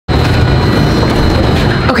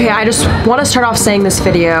Okay, I just want to start off saying this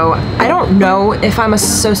video, I don't know if I'm a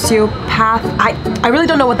sociopath. I really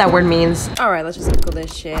don't know what that word means. Alright, let's just Google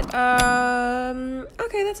this shit.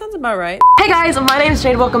 Okay, that sounds about right. Hey guys, my name is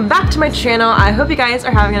Jade. Welcome back to my channel. I hope you guys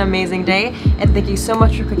are having an amazing day, and thank you so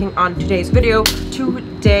much for clicking on today's video.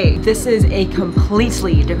 Today, this is a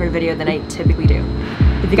completely different video than I typically do.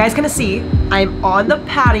 If you guys can see, I'm on the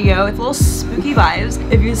patio. It's a little spooky vibes.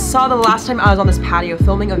 If you saw the last time I was on this patio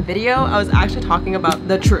filming a video, I was actually talking about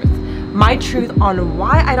the truth. My truth on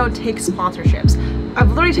why I don't take sponsorships. I've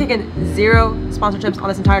literally taken 0 sponsorships on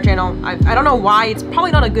this entire channel. I don't know why. It's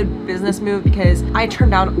probably not a good business move because I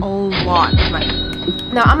turned down a lot of money.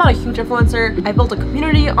 Now, I'm not a huge influencer. I built a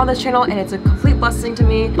community on this channel and it's a complete blessing to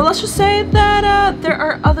me. But let's just say that there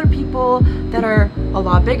are other people that are a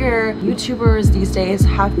lot bigger. YouTubers these days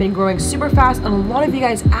have been growing super fast, and a lot of you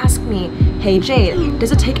guys ask me, hey Jade,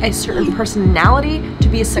 does it take a certain personality to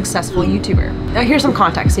be a successful YouTuber? Now here's some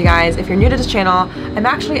context, you guys. If you're new to this channel, I'm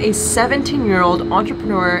actually a 17-year-old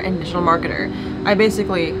entrepreneur and digital marketer.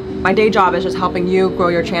 My day job is just helping you grow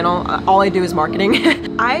your channel. All I do is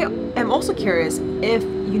marketing. I am also curious if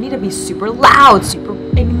you need to be super loud, super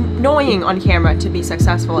annoying on camera to be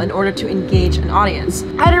successful in order to engage an audience.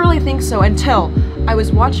 I didn't really think so until I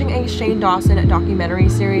was watching a Shane Dawson documentary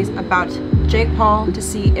series about Jake Paul to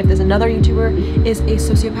see if there's another YouTuber is a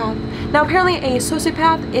sociopath. Now apparently a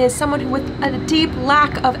sociopath is someone with a deep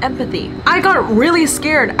lack of empathy. I got really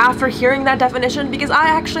scared after hearing that definition because I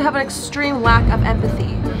actually have an extreme lack of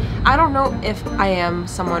empathy. I don't know if I am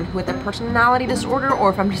someone with a personality disorder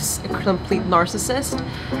or if I'm just a complete narcissist.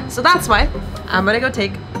 So that's why I'm gonna go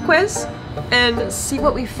take a quiz and see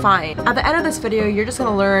what we find. At the end of this video, you're just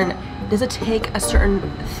gonna learn, does it take a certain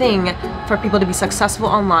thing for people to be successful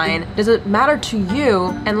online? Does it matter to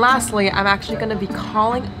you? And lastly, I'm actually gonna be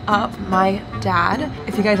calling up my dad.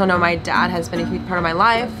 If you guys don't know, my dad has been a huge part of my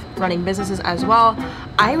life, running businesses as well.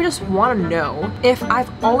 I just want to know if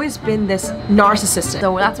I've always been this narcissistic.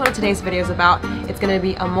 So that's what today's video is about. It's going to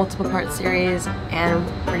be a multiple part series and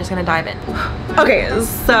we're just going to dive in. Okay,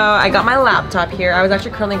 so I got my laptop here. I was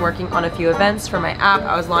actually currently working on a few events for my app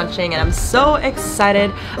I was launching and I'm so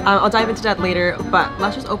excited. I'll dive into that later, but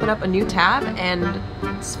let's just open up a new tab and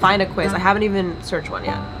find a quiz. I haven't even searched one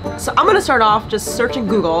yet. So I'm going to start off just searching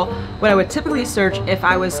Google what I would typically search if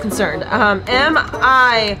I was concerned. Am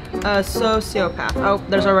I a sociopath? Oh,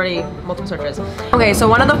 there's already multiple searches. Okay, so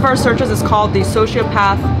one of the first searches is called the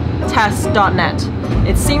sociopath.test.net.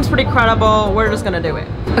 It seems pretty credible. We're just gonna do it.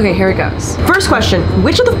 Okay, here it goes. First question,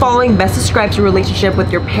 which of the following best describes your relationship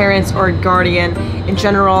with your parents or guardian in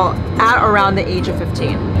general at around the age of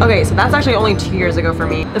 15? Okay, so that's actually only 2 years ago for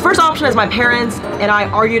me. The first option is my parents, and I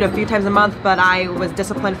argued a few times a month, but I was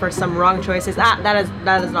disciplined for some wrong choices. That is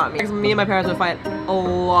not me. Me and my parents would fight a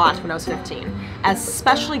lot when I was 15.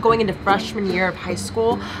 Especially going into freshman year of high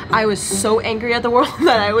school, I was so angry at the world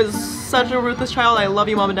that I was such a ruthless child. I love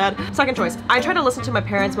you, mom and dad. Second choice, I try to listen to my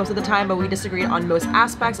parents most of the time, but we disagreed on most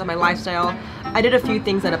aspects of my lifestyle. I did a few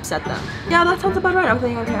things that upset them. Yeah, that sounds about right.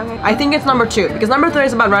 Okay. I think it's number 2, because number 3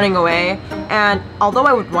 is about running away, and although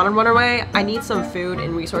I would want to run away, I need some food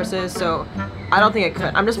and resources, so I don't think I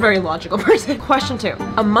could. I'm just a very logical person. Question 2.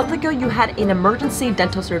 A month ago, you had an emergency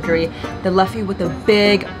dental surgery that left you with a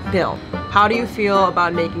big bill. How do you feel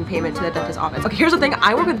about making payment to the dentist office? Okay, here's the thing.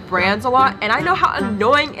 I work with brands a lot, and I know how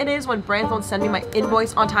annoying it is when brands don't send me my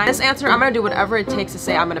invoice on time. This answer, I'm gonna do whatever it takes to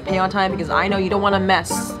say I'm gonna pay on time because I know you don't want to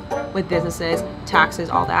mess with businesses, taxes,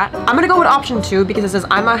 all that. I'm gonna go with option 2 because it says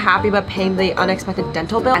I'm not happy about paying the unexpected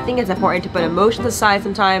dental bill. I think it's important to put emotions aside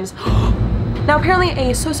sometimes. Now apparently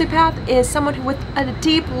a sociopath is someone with a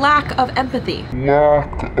deep lack of empathy.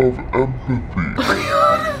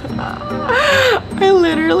 I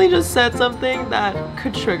literally just said something that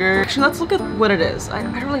could trigger. Actually, let's look at what it is. I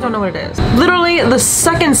really don't know what it is. Literally, the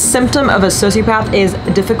second symptom of a sociopath is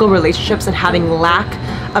difficult relationships and having lack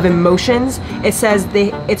of emotions. It says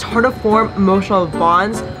it's hard to form emotional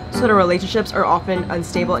bonds, so the relationships are often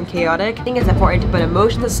unstable and chaotic. I think it's important to put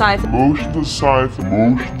emotions aside.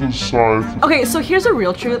 Okay, so here's the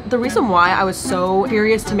real truth. The reason why I was so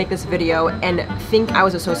curious to make this video and think I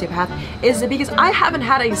was a sociopath is because I haven't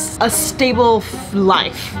had a stable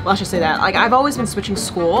life. Let's just say that. Like, I've always been switching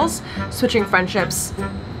schools, switching friendships,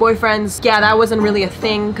 boyfriends. Yeah, that wasn't really a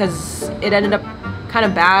thing because it ended up kind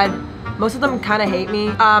of bad. Most of them kind of hate me.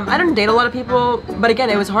 I didn't date a lot of people, but again,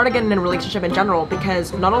 it was hard to get in a relationship in general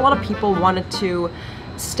because not a lot of people wanted to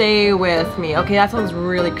stay with me. Okay, that sounds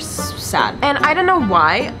really sad. And I don't know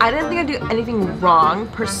why. I didn't think I'd do anything wrong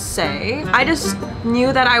per se. I just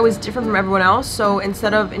knew that I was different from everyone else. So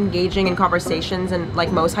instead of engaging in conversations and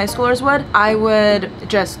like most high schoolers would, I would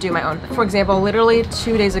just do my own thing. For example, literally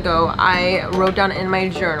 2 days ago, I wrote down in my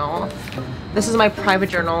journal, this is my private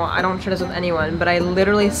journal, I don't share this with anyone, but I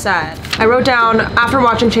literally said, I wrote down, after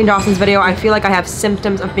watching Shane Dawson's video, I feel like I have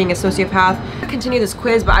symptoms of being a sociopath. I continue this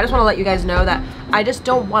quiz, but I just want to let you guys know that I just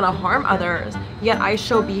don't want to harm others, yet I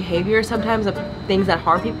show behavior sometimes of things that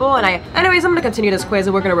harm people. And anyways, I'm gonna continue this quiz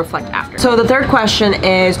and we're gonna reflect after. So the third question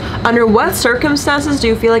is, under what circumstances do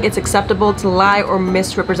you feel like it's acceptable to lie or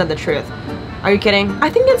misrepresent the truth? Are you kidding? I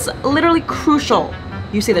think it's literally crucial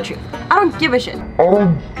you say the truth. I don't give a shit.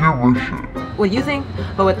 What you think,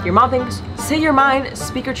 but what your mom thinks. Say your mind,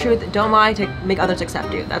 speak your truth, don't lie to make others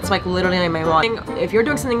accept you. That's like literally my mom. If you're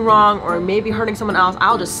doing something wrong or maybe hurting someone else,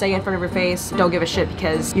 I'll just say in front of your face, don't give a shit,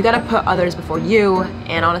 because you gotta put others before you,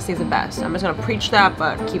 and honesty is the best. I'm just gonna preach that,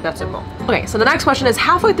 but keep that simple. Okay, so the next question is,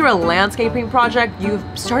 halfway through a landscaping project, you've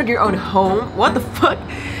started your own home. What the fuck?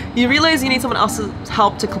 You realize you need someone else's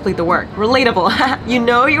help to complete the work. Relatable. You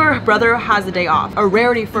know your brother has a day off. A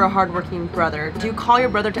rarity for a hardworking brother. Do you call your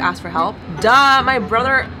brother to ask for help? Duh, my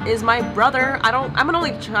brother is my brother. I'm an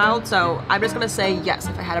only child, so I'm just gonna say yes.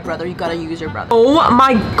 If I had a brother, you gotta use your brother. Oh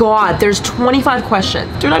my god, there's 25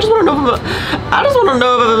 questions. Dude, I just wanna know if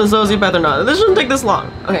I'm a sociopath or not. This shouldn't take this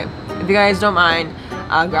long. Okay, if you guys don't mind,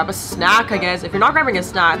 grab a snack, I guess. If you're not grabbing a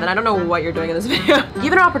snack, then I don't know what you're doing in this video.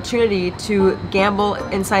 Given an opportunity to gamble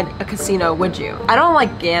inside a casino, would you? I don't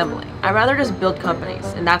like gambling. I'd rather just build companies,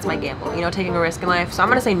 and that's my gamble. You know, taking a risk in life. So I'm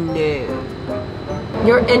gonna say no.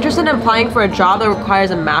 You're interested in applying for a job that requires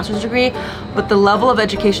a master's degree, but the level of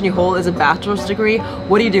education you hold is a bachelor's degree.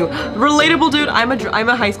 What do you do? Relatable, dude. I'm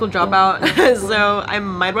a high school dropout, so I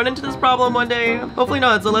might run into this problem one day. Hopefully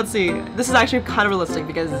not, so let's see. This is actually kind of realistic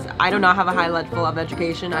because I do not have a high level of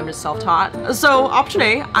education. I'm just self-taught. So option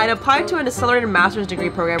A, I'd apply to an accelerated master's degree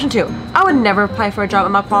program. Option 2, I would never apply for a job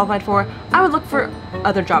I'm not qualified for. I would look for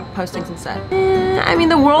other job postings instead. I mean,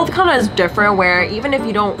 the world kind of is different where even if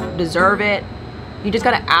you don't deserve it, you just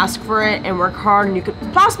gotta ask for it and work hard, and you could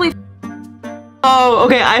possibly. Oh,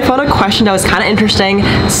 okay, I found a question that was kind of interesting.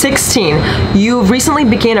 16, you recently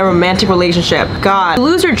began a romantic relationship. God. You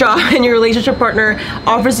lose your job and your relationship partner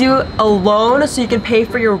offers you a loan so you can pay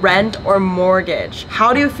for your rent or mortgage.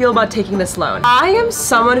 How do you feel about taking this loan? I am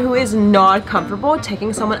someone who is not comfortable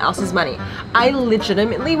taking someone else's money. I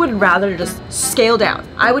legitimately would rather just scale down.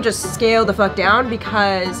 I would just scale the fuck down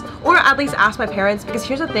because, or at least ask my parents, because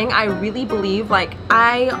here's the thing, I really believe like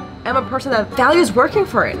I am a person that values working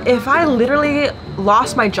for it. If I literally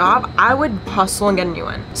lost my job, I would hustle and get a new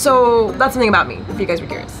one. So that's something about me, if you guys were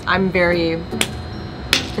curious. I'm very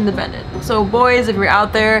independent. So boys, if you're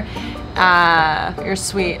out there, you're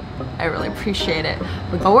sweet. I really appreciate it.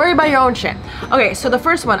 But don't worry about your own shit. Okay, so the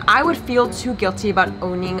first one, I would feel too guilty about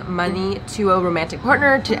owning money to a romantic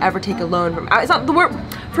partner to ever take a loan from. It's not the word.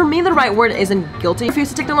 For me, the right word isn't guilty. I refuse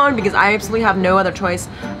to take the loan because I absolutely have no other choice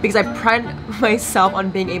because I pride myself on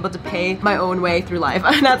being able to pay my own way through life.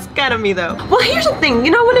 That's kind of me though. Well, here's the thing, you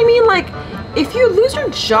know what I mean? Like, if you lose your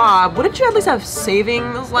job, wouldn't you at least have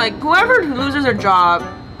savings? Like, whoever loses their job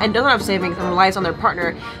and doesn't have savings and relies on their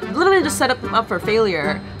partner literally just set them up for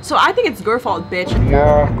failure. So I think it's your fault, bitch.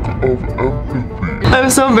 Lack of empathy. I'm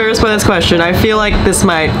so embarrassed by this question. I feel like this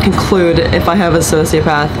might conclude if I have a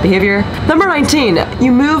sociopath behavior. Number 19,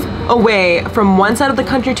 you move away from one side of the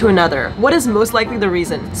country to another. What is most likely the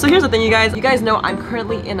reason? So here's the thing, you guys know I'm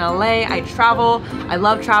currently in LA. I travel, I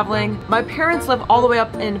love traveling. My parents live all the way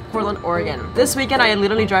up in Portland, Oregon. This weekend I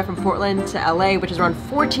literally drive from Portland to LA, which is around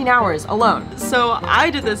 14 hours alone. So I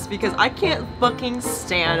did this because I can't fucking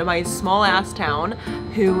stand my small ass town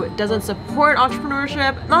who doesn't support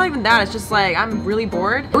entrepreneurship. Not even that, it's just like I'm really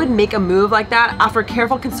bored. I would make a move like that after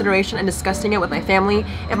careful consideration and discussing it with my family.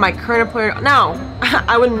 If my current employer, no,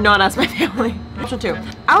 I would not ask my family. Option 2,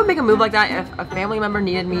 I would make a move like that if a family member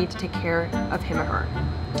needed me to take care of him or her.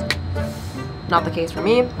 Not the case for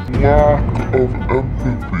me. Lack of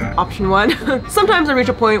empathy. Option 1, sometimes I reach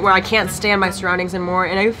a point where I can't stand my surroundings anymore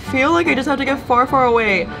and I feel like I just have to get far, far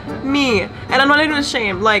away. Me. And I'm not even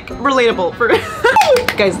ashamed, like, relatable for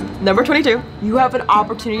Guys, number 22, you have an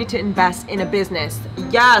opportunity to invest in a business.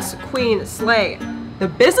 Yes, queen, slay. The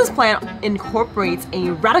business plan incorporates a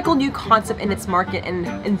radical new concept in its market and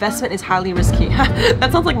investment is highly risky.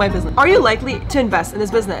 That sounds like my business. Are you likely to invest in this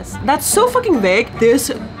business? That's so fucking vague. This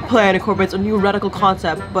plan incorporates a new radical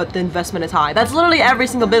concept, but the investment is high. That's literally every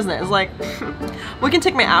single business. Like, we can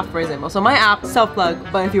take my app for example. So my app,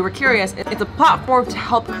 self-plug, but if you were curious, it's a platform to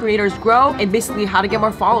help creators grow and basically how to get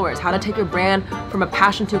more followers, how to take your brand from a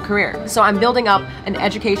passion to a career. So I'm building up an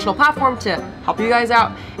educational platform to help you guys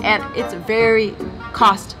out, and it's very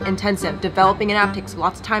cost intensive. Developing an app takes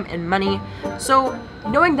lots of time and money. So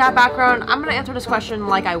knowing that background, I'm gonna answer this question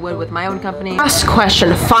like I would with my own company. Last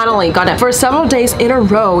question, finally got it. For several days in a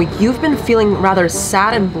row, you've been feeling rather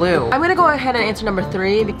sad and blue. I'm gonna go ahead and answer number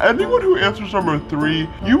 3. Anyone who answers number 3,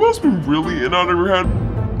 you must be really in out of your head.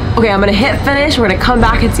 Okay, I'm gonna hit finish. We're gonna come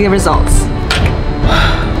back and see the results.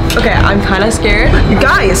 Okay, I'm kind of scared. You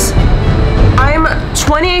guys, I'm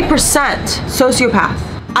 28% sociopath.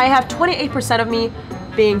 I have 28% of me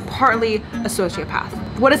being partly a sociopath.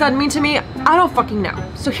 What does that mean to me? I don't fucking know.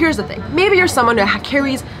 So here's the thing. Maybe you're someone who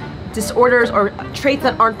carries disorders or traits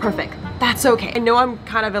that aren't perfect. That's okay. I know I'm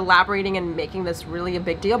kind of elaborating and making this really a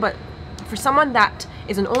big deal, but for someone that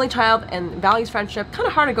is an only child and values friendship, kind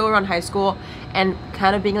of hard to go around high school and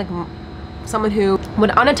kind of being like someone who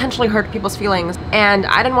would unintentionally hurt people's feelings, and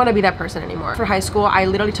I didn't want to be that person anymore. For high school, I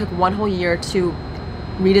literally took 1 whole year to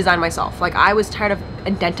redesign myself. Like, I was tired of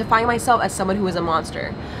identifying myself as someone who was a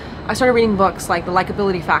monster. I started reading books like The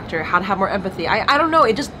Likability Factor, How to Have More Empathy. I don't know,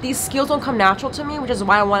 it just, these skills don't come natural to me, which is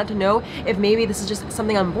why I wanted to know if maybe this is just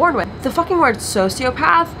something I'm born with. The fucking word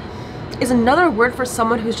sociopath is another word for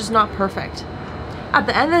someone who's just not perfect. At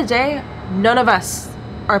the end of the day, none of us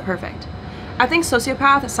are perfect. I think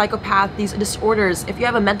sociopath, psychopath, these disorders, if you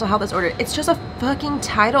have a mental health disorder, it's just a fucking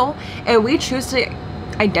title, and we choose to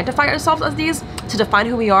identify ourselves as these to define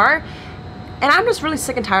who we are, and I'm just really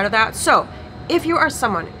sick and tired of that. So if you are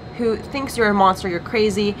someone who thinks you're a monster, you're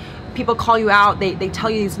crazy, people call you out, they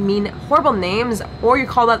tell you these mean, horrible names, or you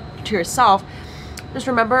call that to yourself, just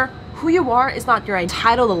remember, who you are is not your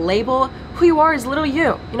title, a label. Who you are is literally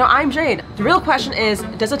you. You know, I'm Jade. The real question is,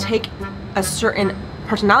 does it take a certain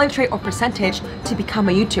personality trait or percentage to become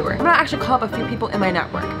a YouTuber? I'm gonna actually call up a few people in my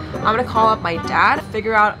network. I'm gonna call up my dad,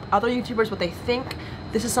 figure out other YouTubers, what they think.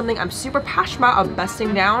 This is something I'm super passionate about of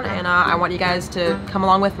busting down, and I want you guys to come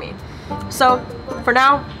along with me. So for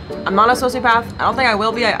now, I'm not a sociopath. I don't think I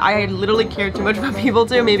will be. I literally care too much about people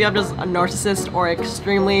too. Maybe I'm just a narcissist or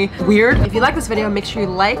extremely weird. If you like this video, make sure you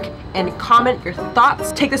like and comment your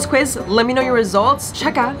thoughts. Take this quiz, let me know your results.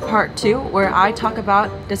 Check out part 2 where I talk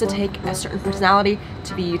about, does it take a certain personality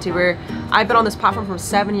to be a YouTuber? I've been on this platform for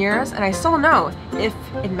 7 years and I still don't know if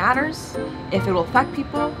it matters, if it will affect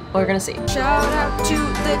people. We're gonna see. Shout out to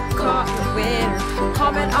the comment winner.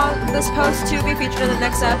 Comment on this post to be featured in the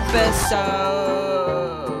next episode.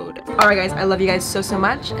 Alright guys, I love you guys so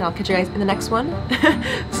much, and I'll catch you guys in the next one.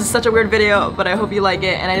 This is such a weird video, but I hope you like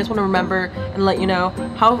it, and I just want to remember and let you know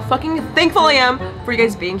how fucking thankful I am for you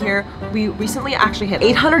guys being here. We recently actually hit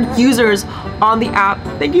 800 users on the app.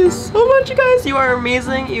 Thank you so much, you guys. You are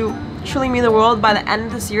amazing. You truly mean the world. By the end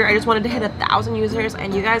of this year, I just wanted to hit 1,000 users,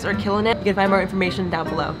 and you guys are killing it. You can find more information down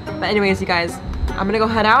below. But anyways, you guys, I'm gonna go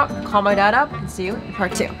head out, call my dad up, and see you in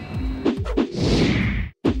part 2.